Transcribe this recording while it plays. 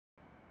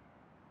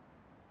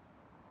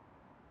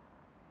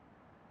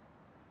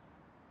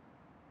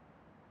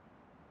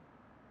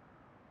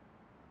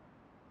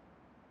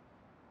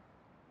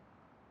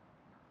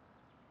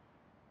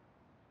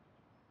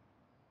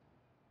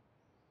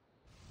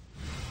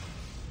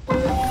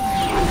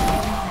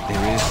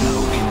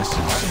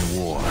innocence in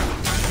war.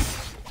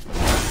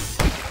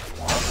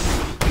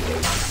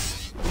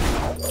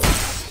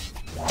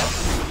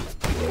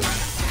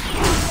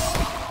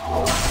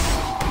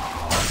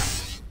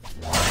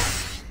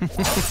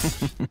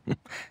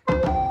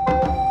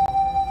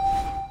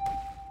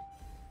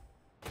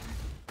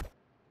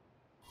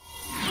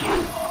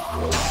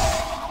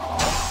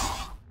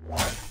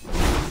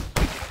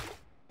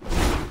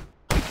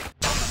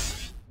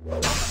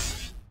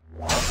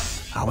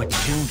 Our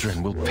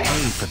children will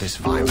pay for this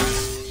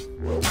violence.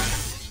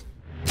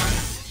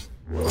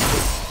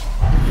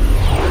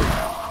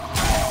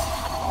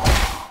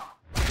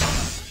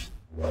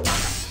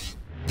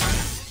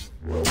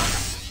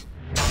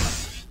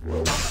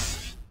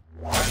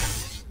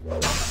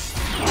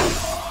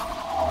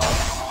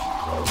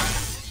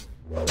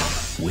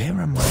 Where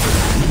are my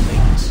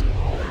feelings?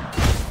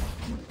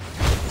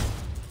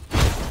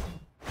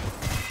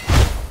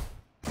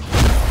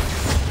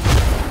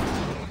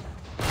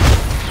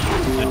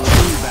 The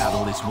true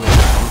battle is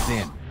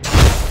within.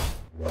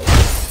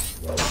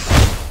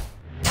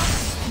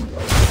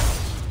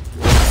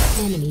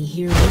 Enemy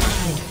hero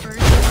killed. First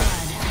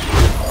blood.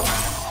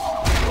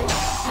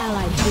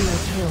 Allied hero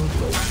killed.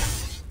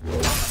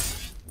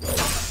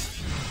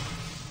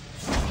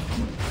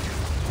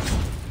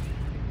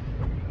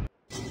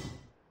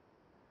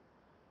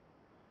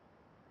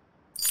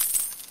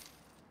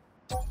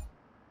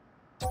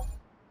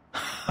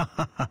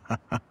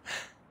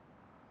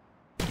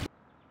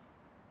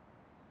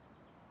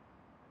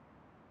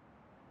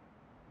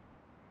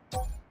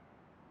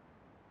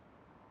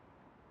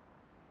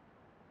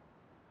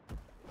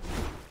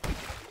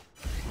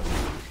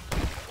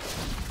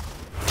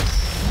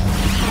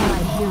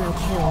 Hero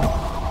kill.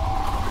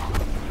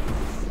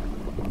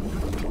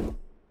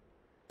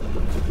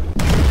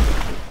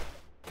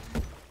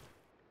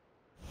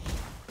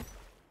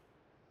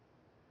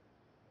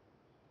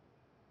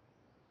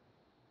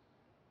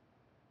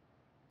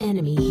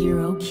 Enemy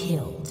hero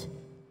killed.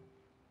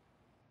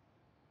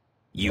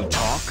 You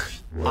talk,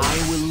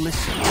 I will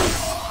listen.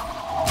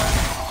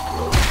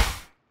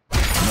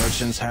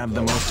 Merchants have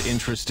the most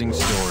interesting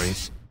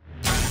stories.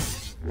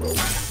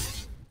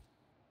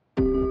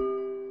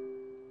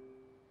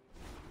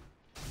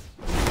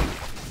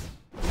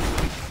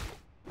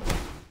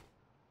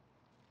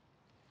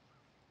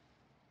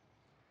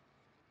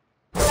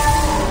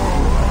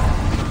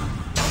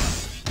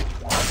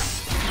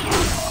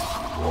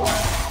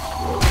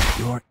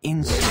 Your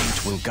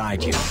instinct will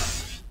guide you.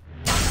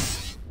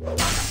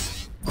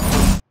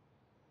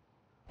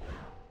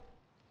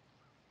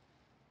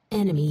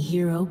 Enemy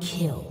hero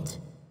killed.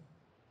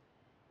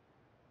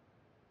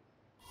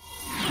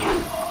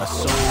 A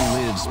soul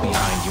lives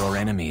behind your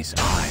enemy's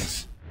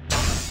eyes.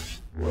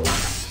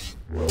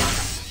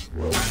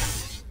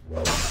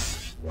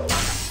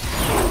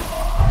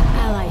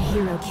 Allied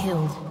hero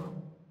killed.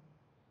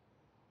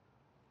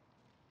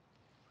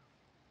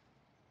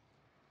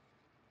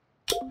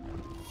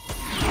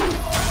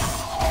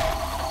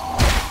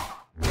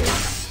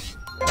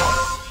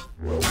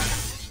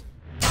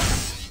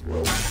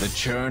 The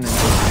churn and I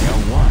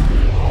are one.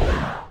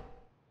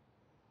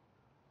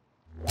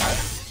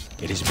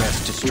 It is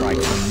best to strike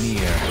from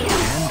near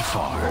and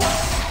far.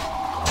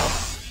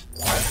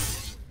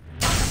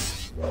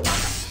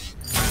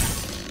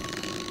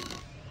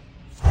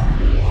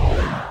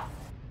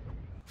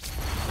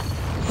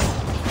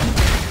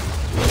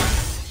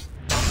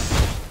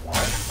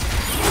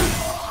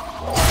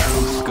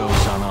 Truth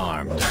goes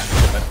unarmed,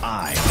 but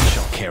I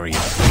shall carry a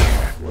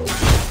spear.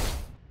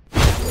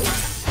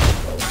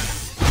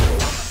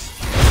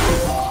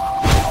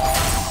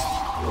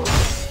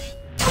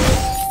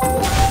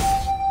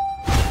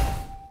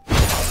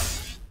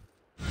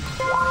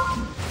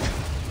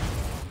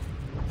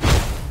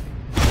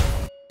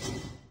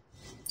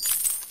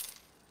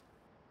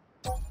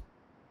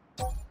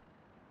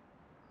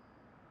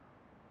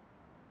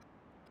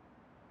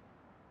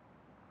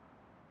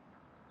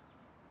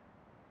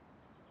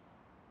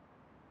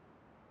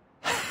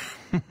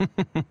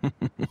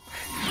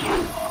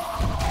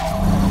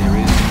 There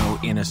is no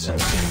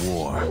innocence in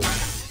war.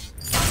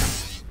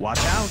 Watch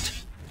out!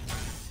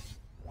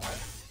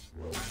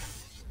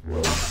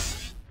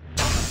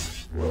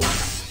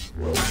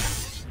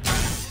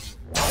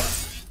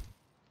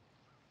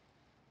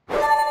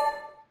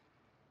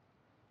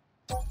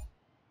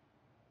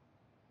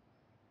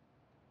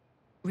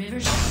 River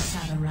shots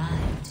have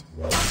arrived.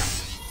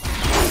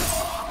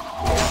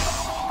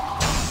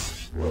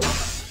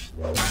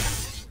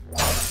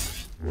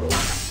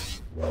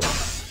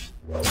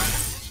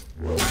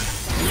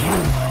 Where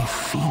are my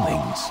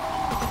feelings?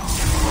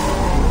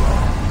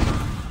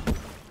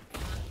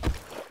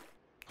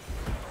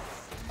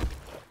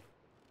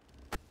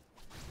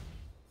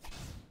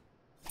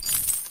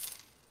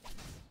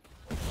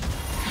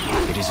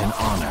 It is an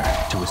honor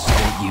to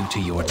escort you to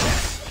your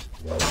death.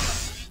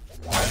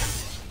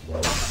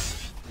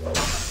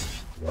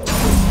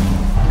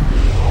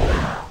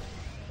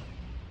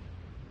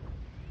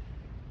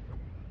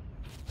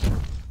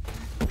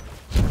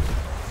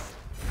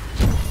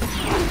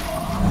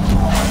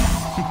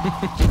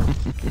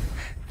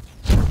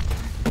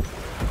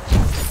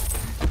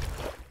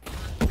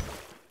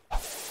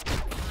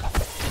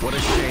 What a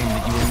shame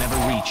that you will never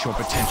reach your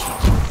potential.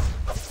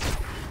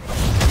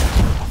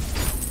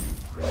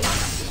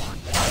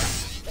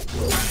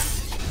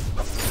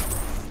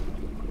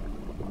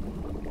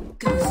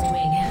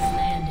 Ghostwing has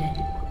landed.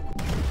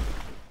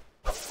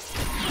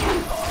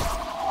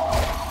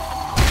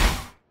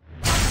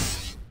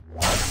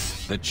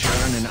 The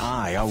Churn and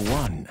I are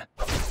one.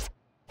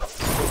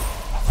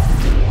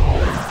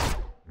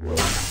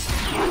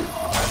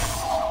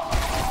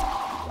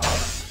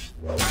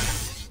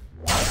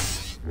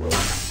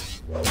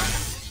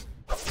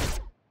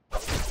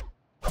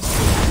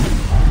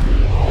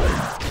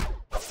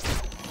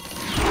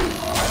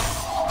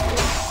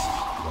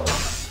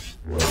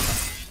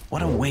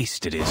 What a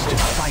waste it is to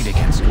fight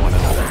against one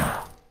another.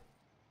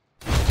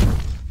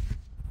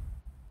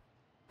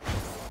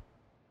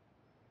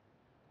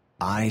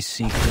 I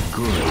seek the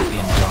good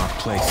in dark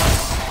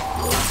places.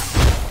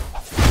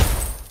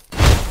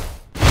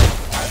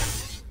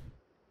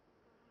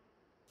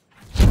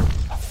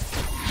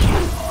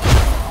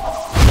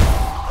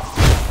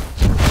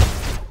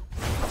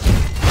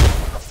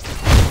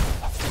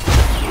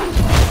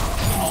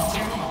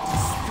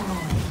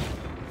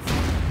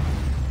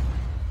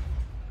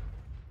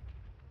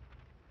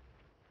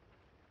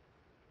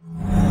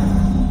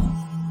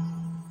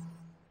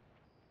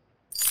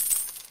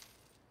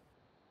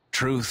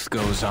 Truth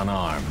goes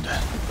unarmed,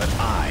 but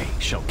I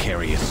shall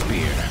carry a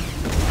spear.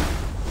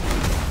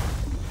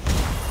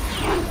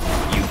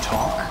 You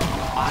talk,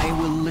 I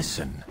will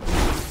listen.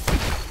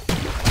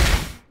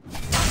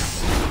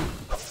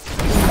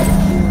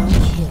 Hero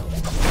killed.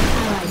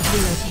 Allied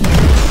hero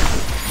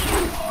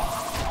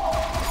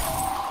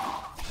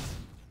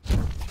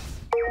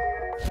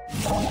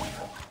killed.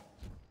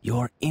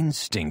 Your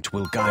instinct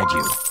will guide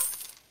you.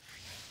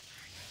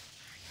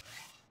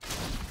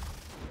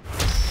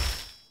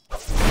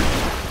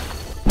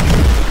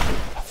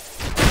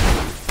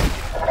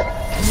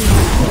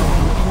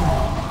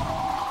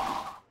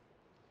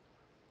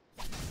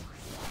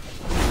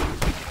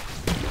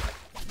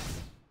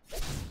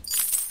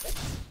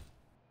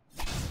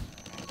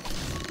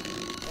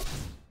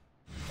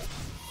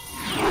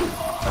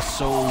 A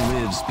soul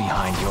lives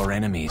behind your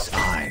enemy's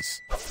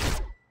eyes.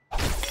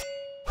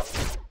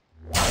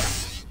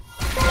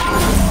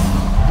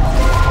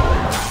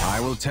 I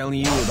will tell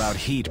you about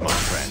heat, my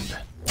friend.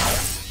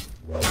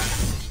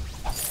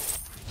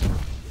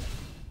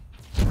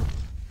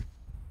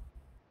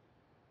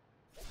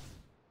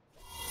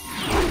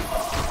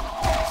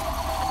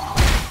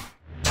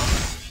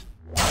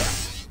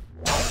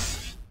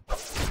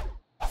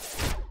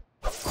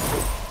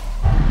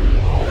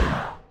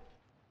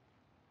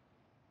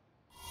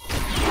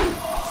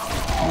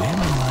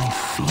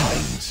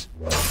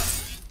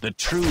 The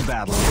true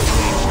battle is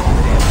waged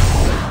within.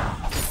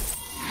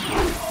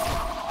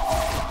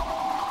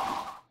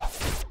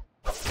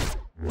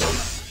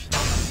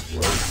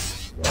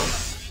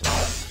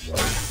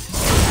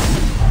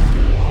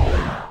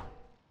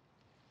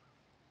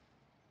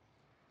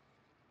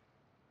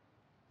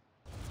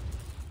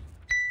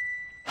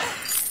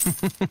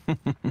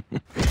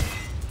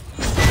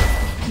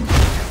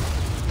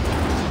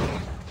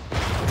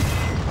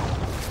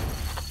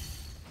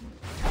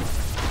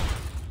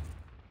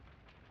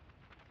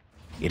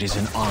 It is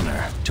an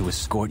honor to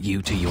escort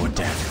you to your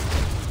death.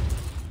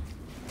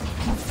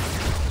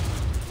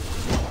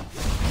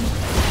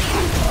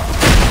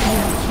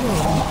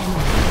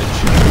 The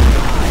Churn and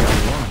I are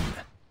one.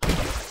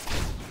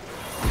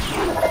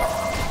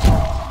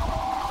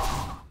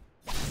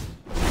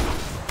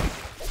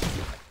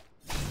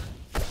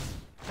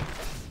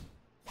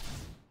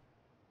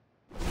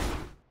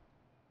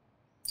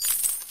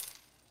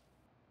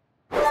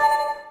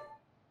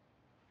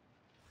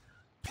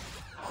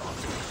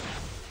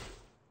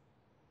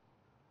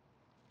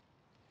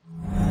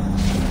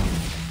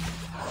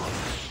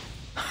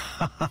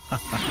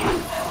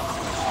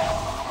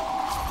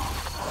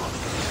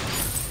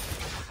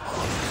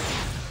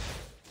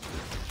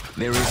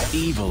 There is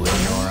evil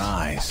in your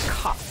eyes.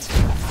 Cut.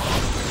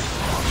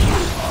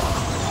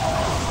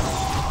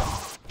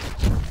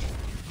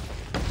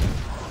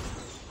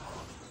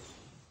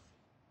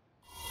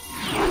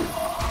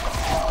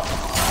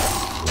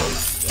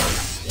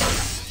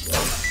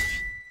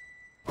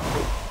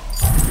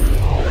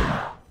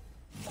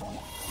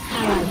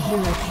 Allied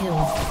hero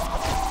killed.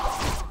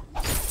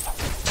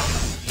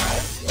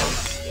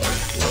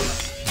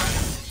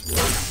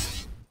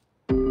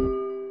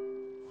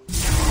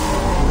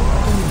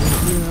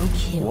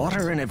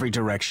 Water in every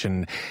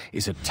direction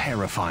is a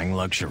terrifying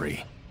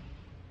luxury.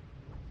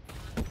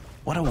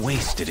 What a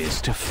waste it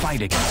is to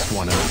fight against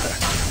one another.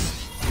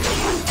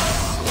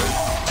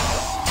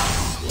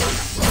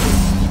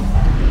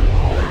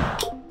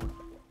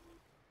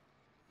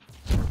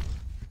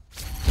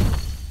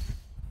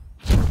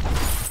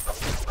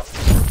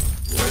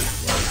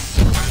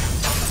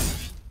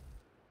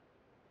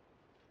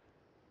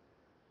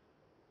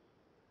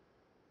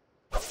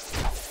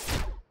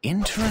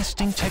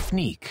 Interesting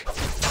technique.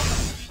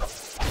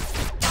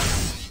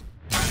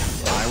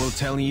 will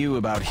tell you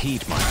about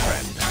heat, my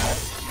friend.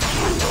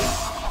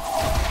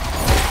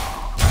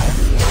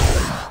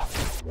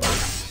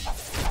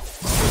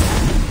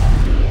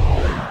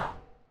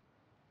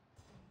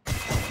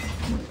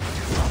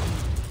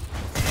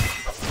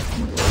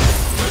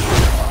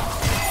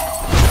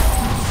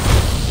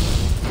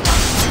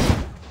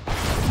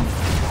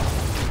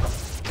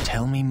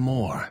 Tell me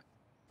more.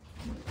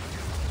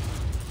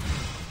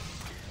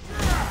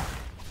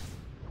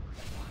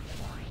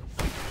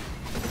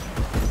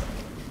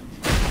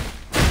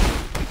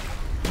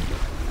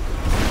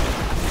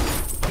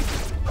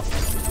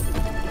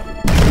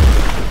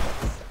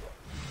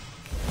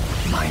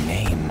 My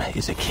name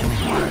is a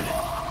killing word.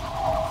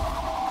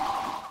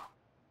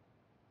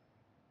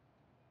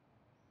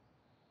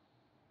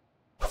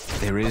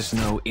 There is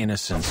no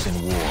innocence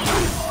in war.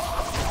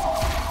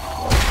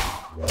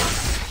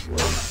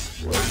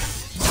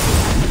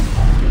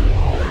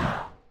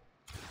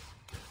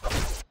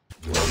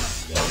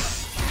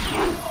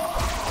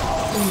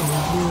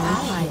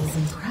 Ally is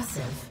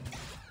impressive.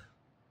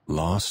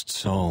 Lost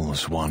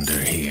souls wander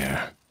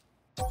here.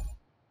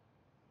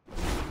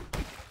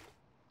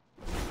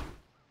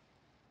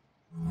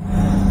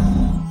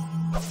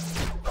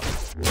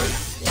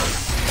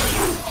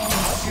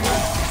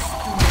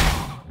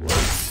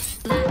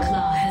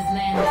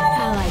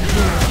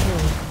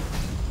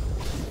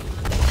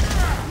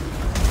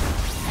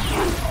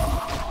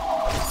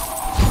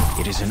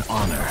 It is an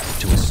honor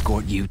to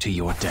escort you to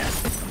your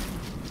death.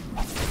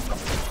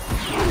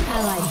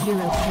 Allied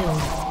hero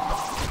killed.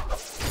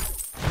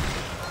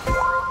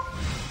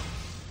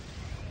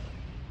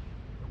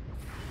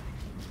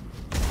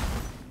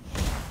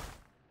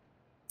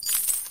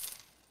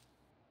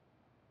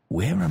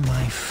 Where are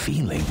my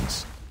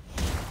feelings?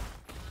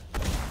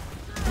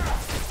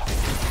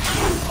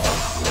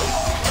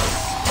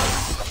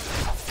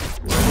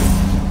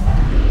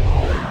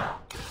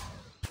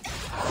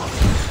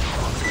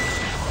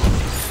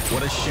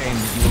 What a shame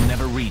that you will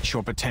never reach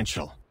your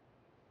potential.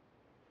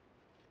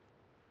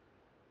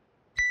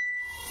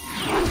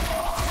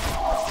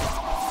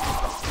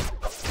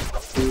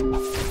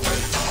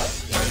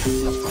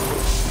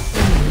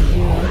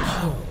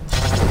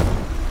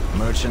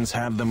 Merchants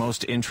have the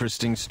most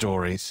interesting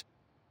stories.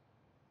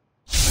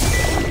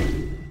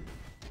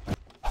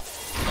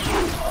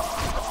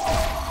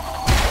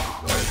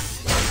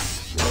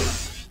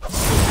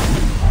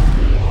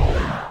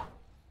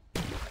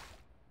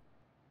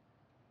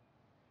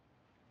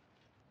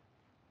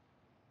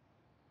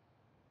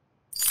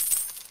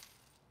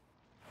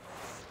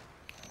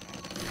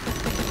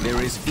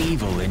 There is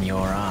evil in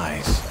your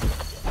eyes.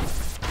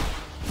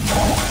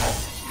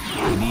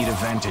 We need a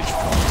vantage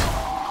point.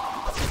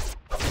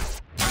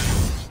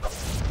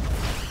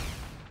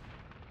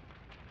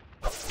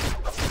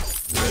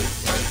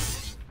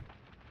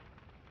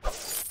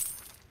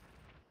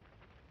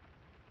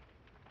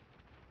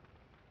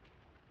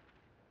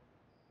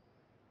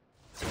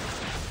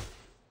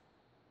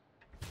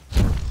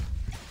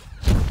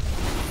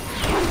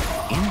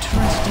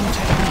 Interesting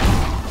technique.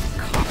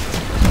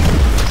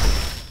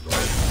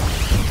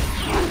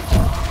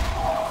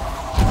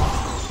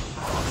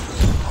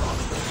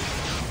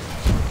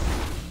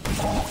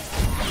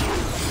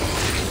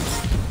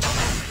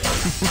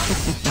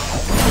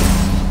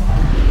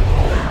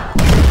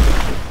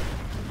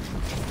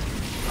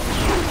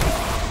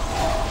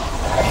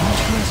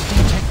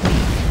 Interesting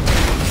technique.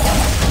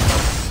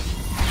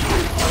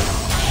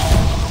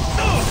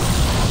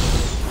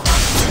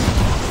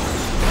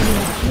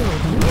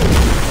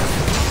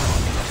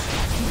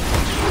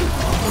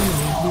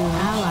 Your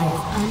ally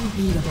is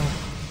unbeatable.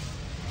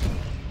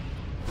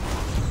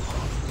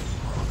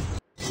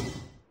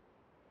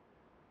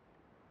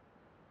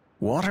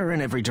 Water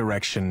in every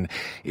direction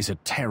is a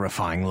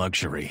terrifying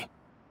luxury.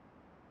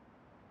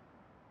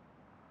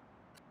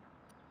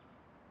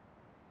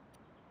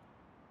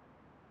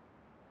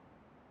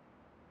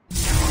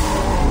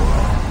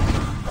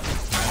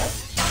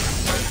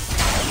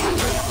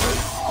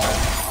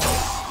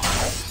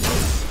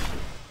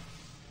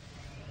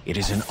 It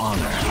is an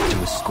honor to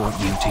escort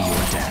you to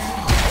your death.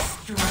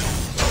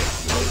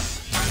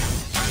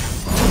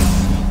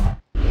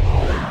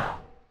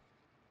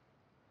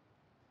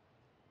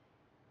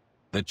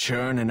 The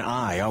churn and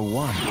I are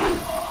one.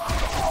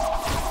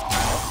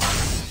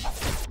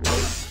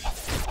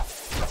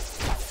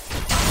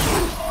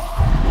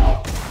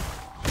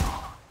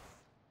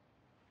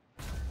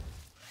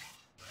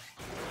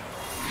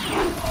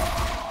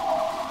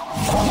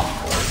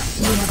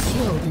 You have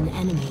killed an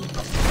enemy.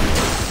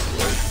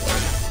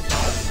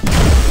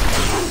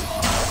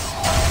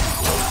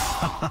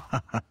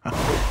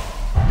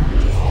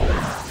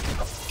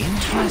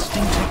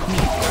 Interesting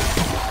technique.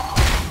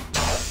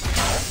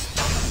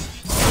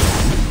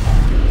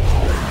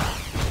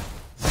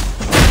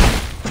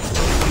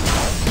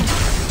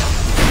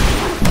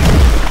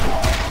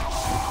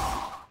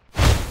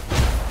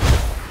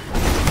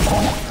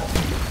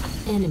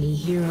 Enemy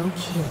hero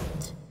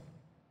killed.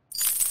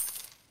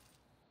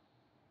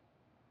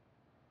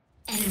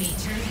 Enemy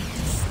turret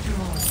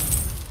destroyed.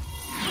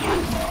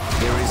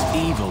 There is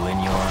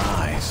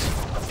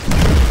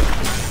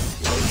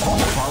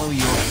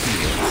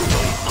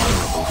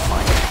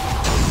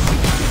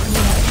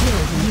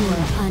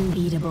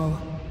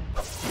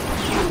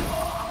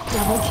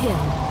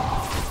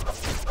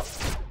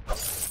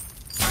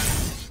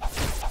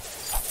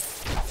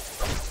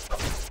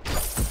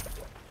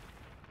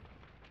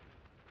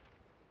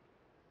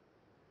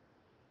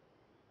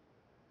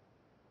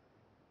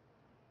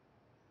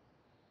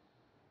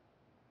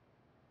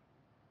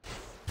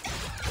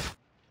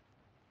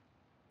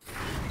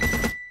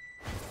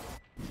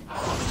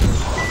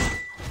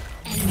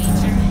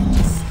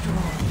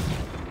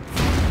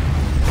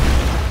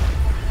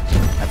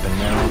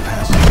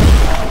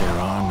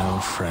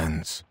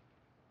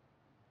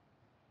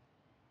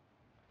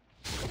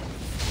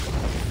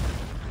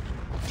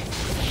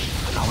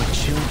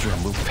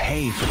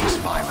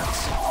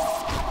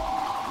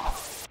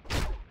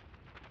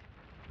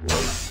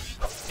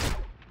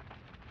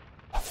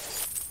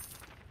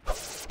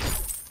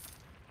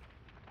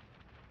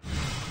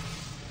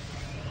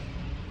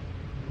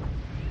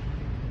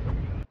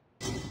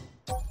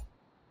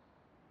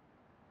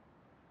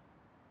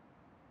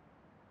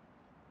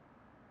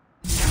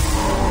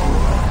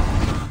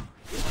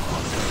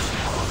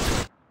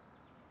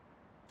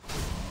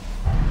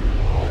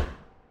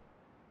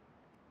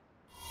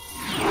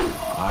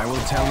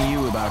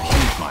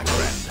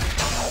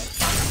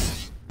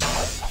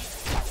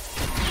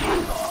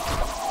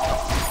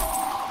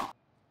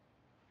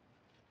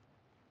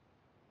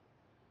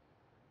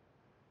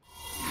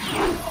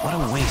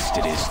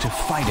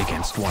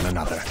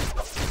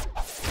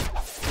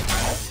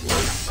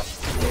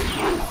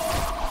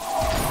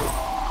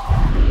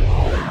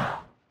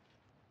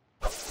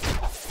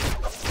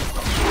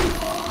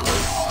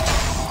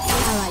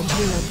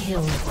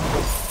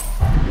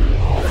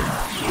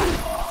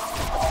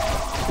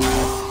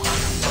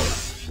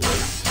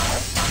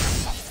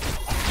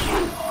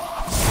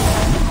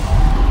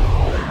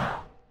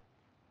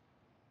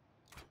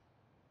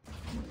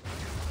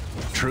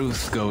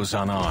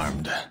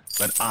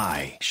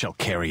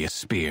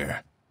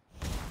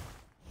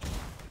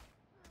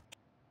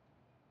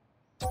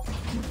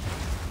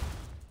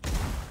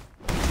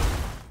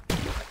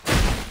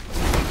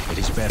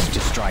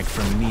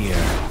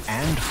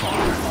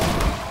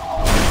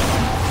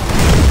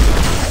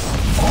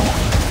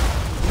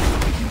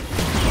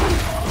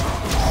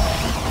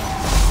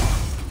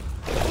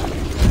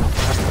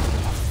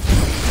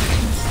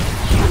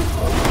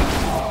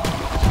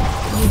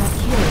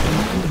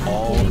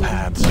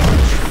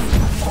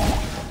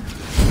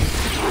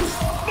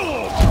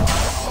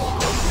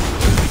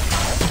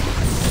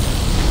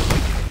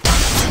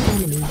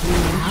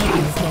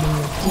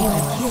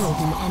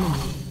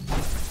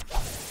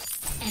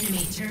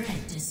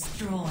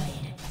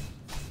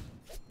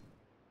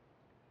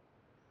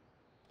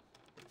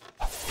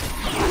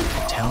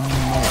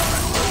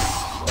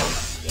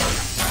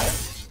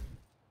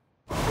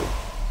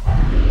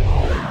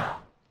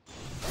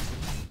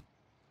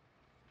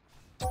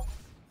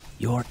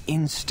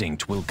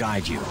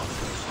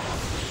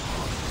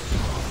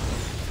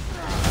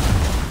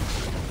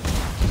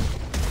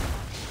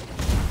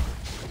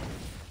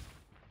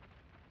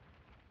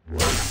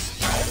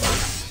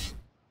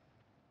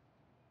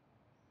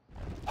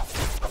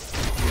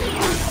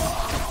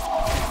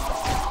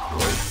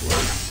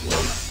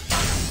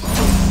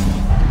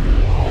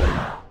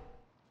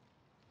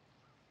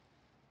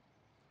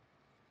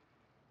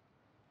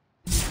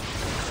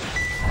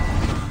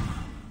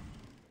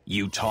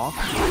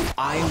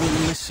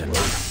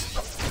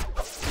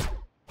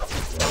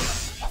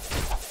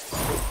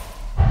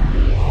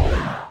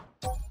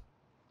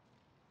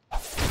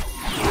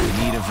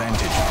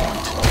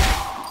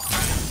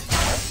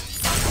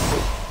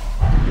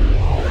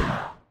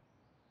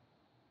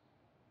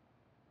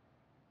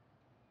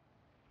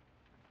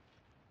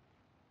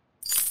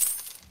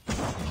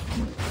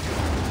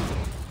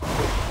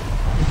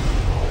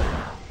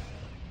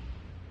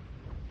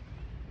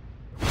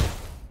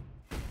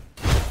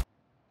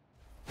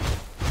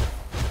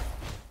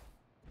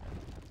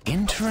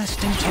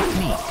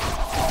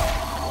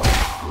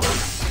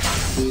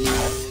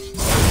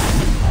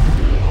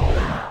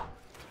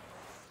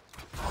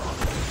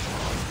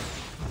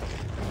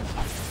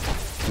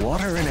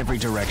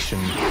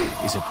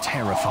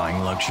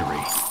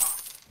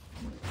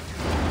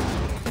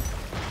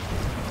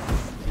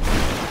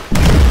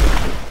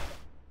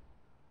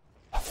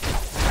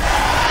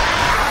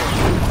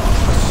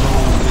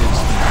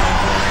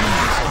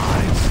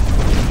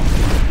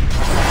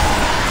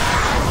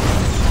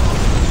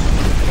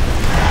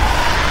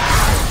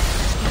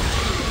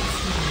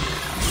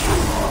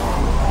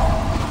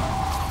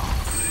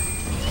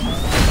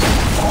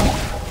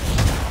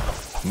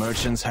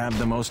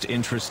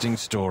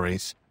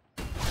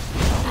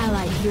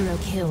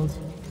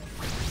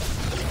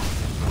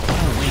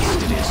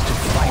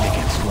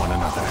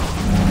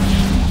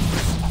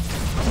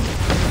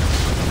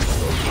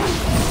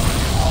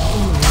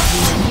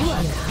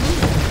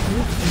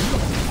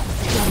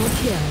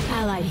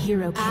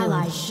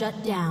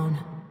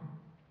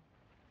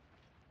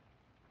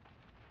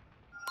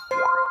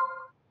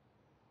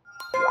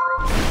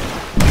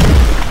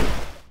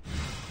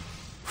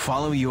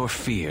Follow your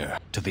fear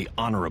to the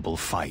honorable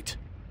fight.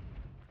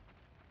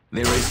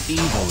 There is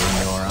evil in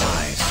your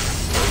eyes.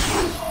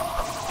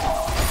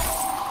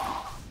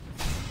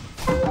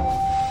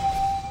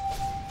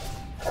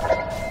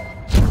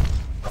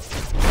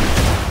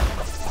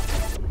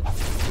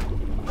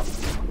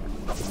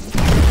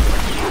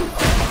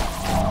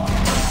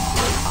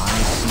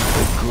 I see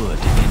the good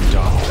in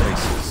dark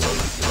places.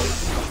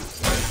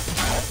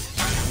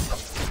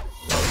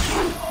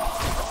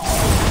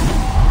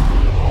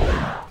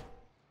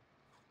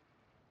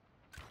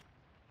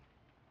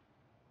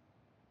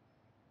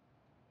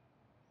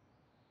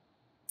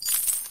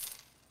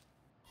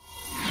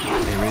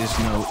 There is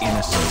no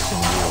innocence in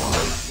war.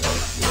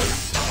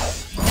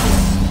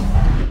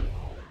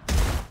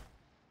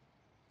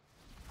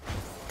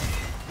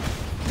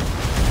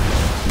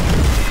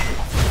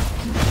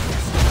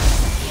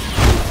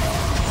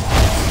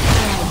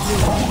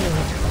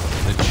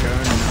 The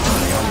churn and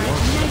I are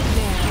working.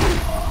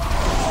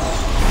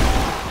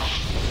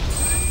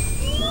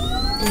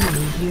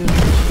 Enemy hero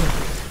killed.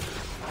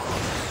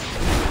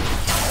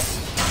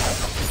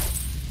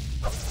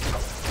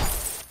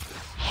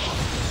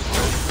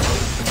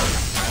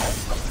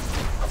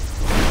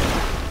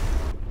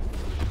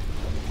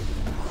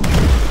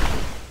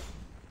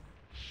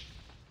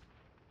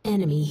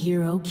 Enemy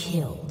hero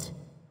killed.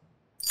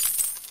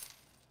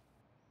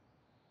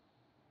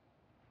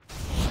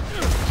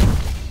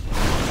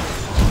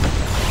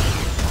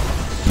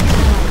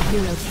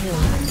 Hero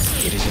killed.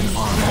 It is an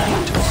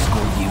honor to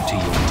escort you to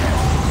your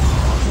death.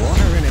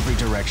 Water in every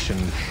direction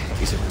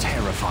is a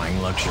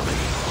terrifying luxury.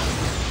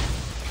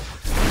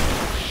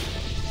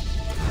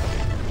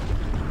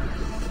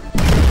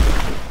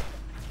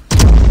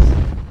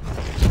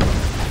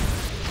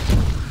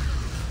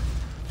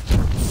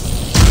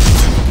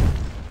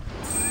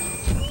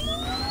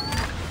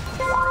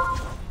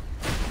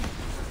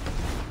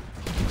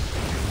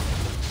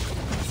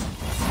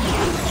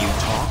 You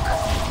talk,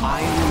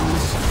 I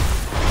lose.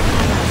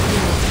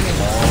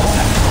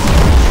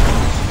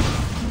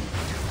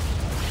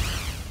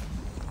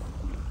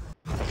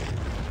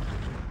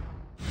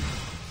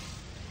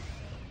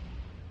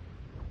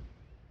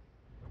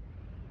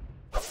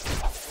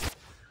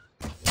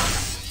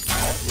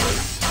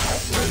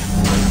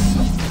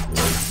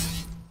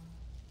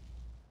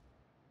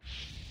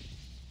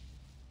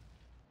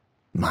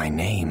 My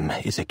name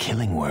is a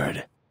killing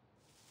word.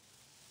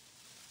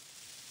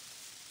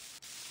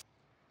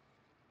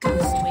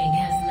 Ghostwing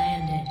has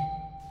landed.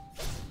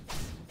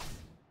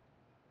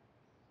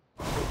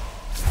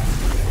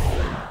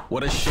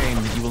 What a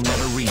shame that you will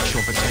never reach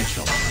your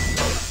potential.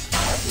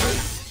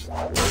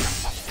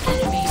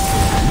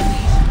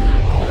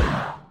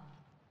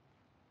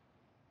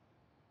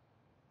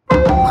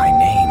 My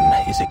name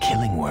is a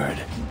killing word.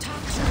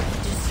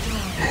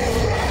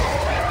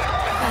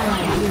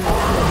 Allied hero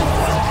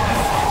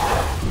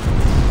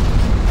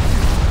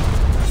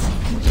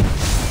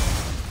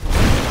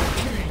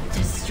turret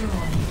destroyed.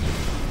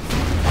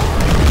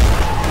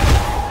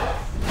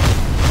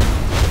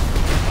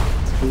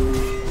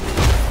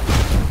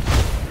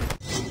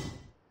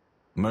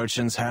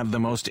 Merchants have the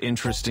most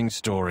interesting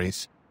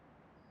stories.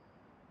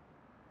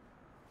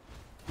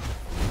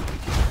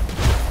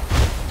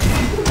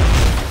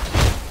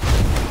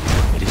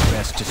 It is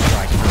best to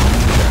strike from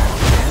neither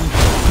and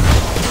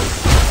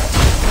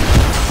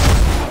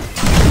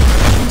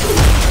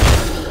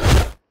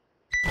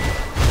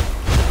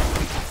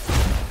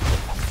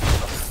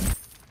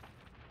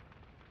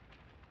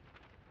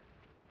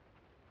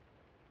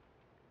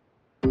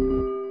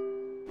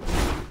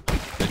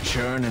the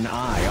churn and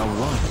I are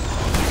one.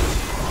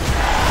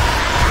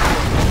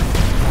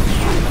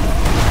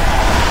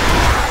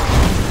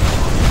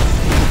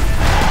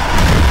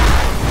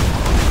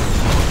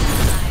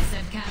 Allies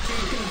have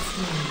captured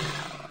Ghostwing.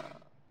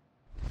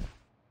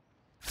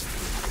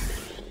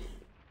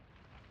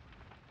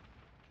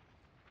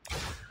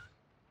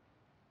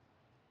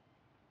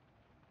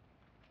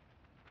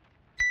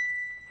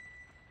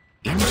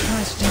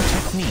 Interesting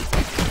technique.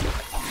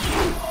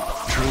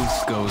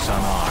 Truth goes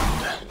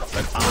unarmed,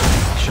 but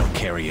I shall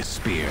carry a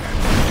spear.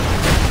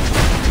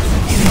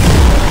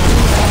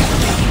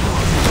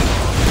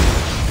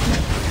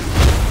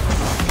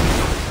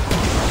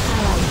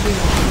 Allied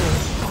hero killed.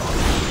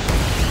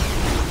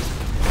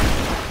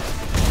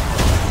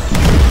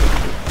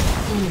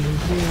 Enemy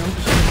hero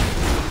killed.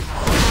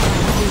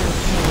 Allied hero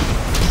killed.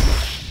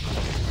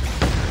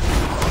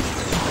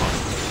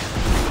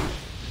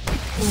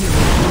 Enemy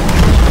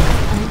hero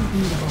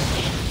unbeatable.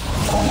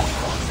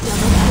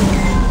 Double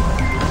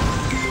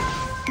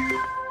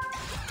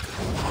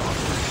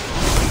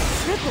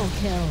kill.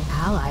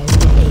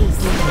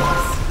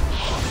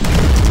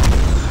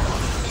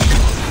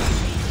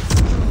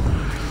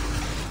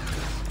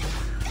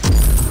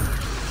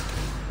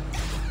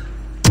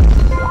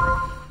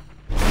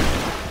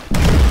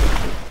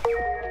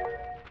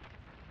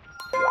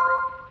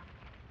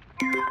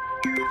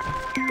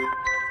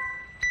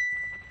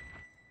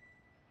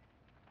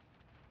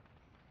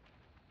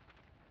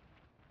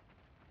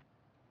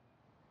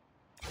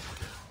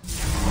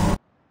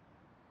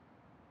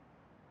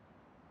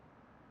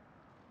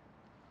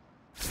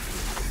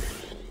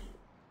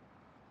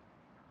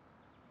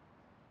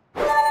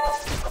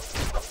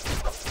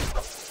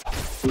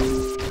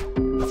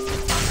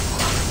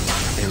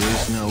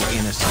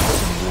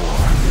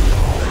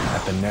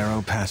 the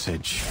narrow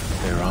passage,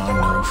 there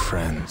are no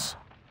friends.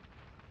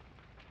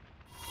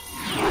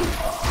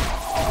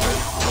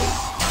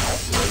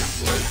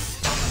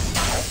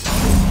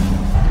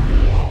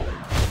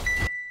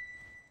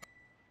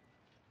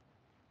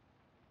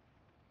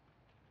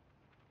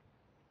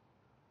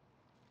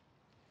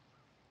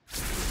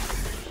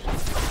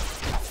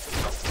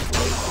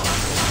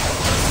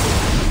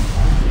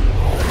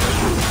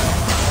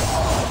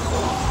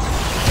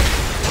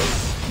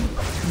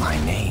 My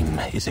name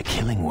is a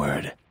killing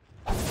word.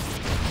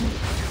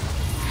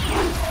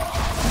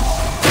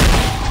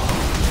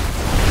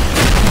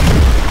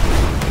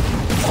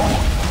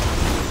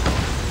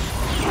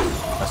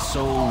 A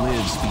soul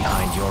lives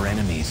behind your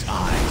enemy's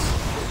eyes.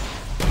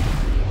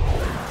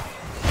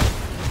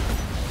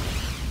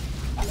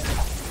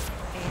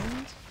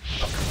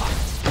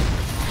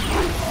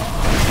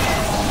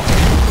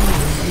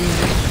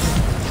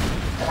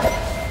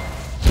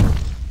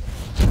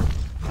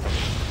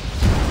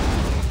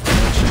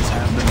 Merchants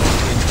have the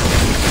most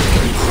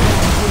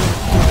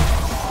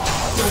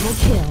Double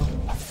kill.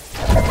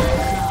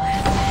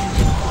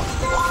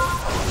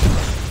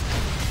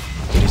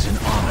 It is an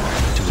honor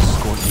to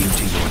escort you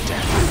to your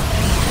death.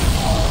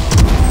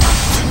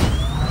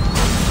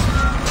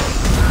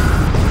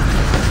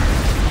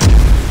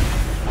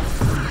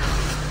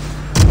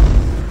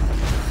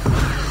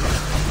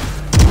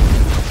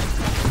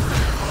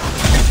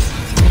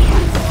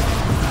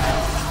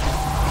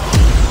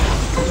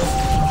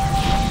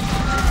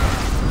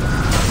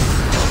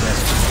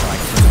 Best to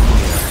strike from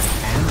near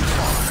and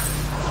far.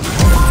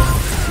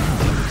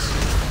 Feelings.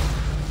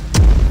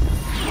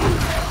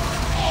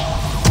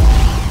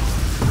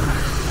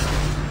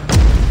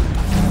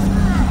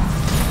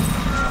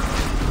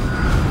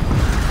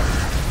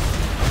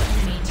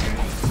 Enemy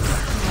turret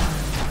destroyed.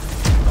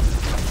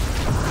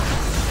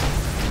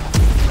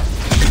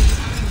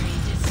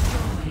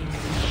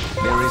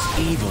 There is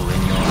evil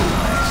in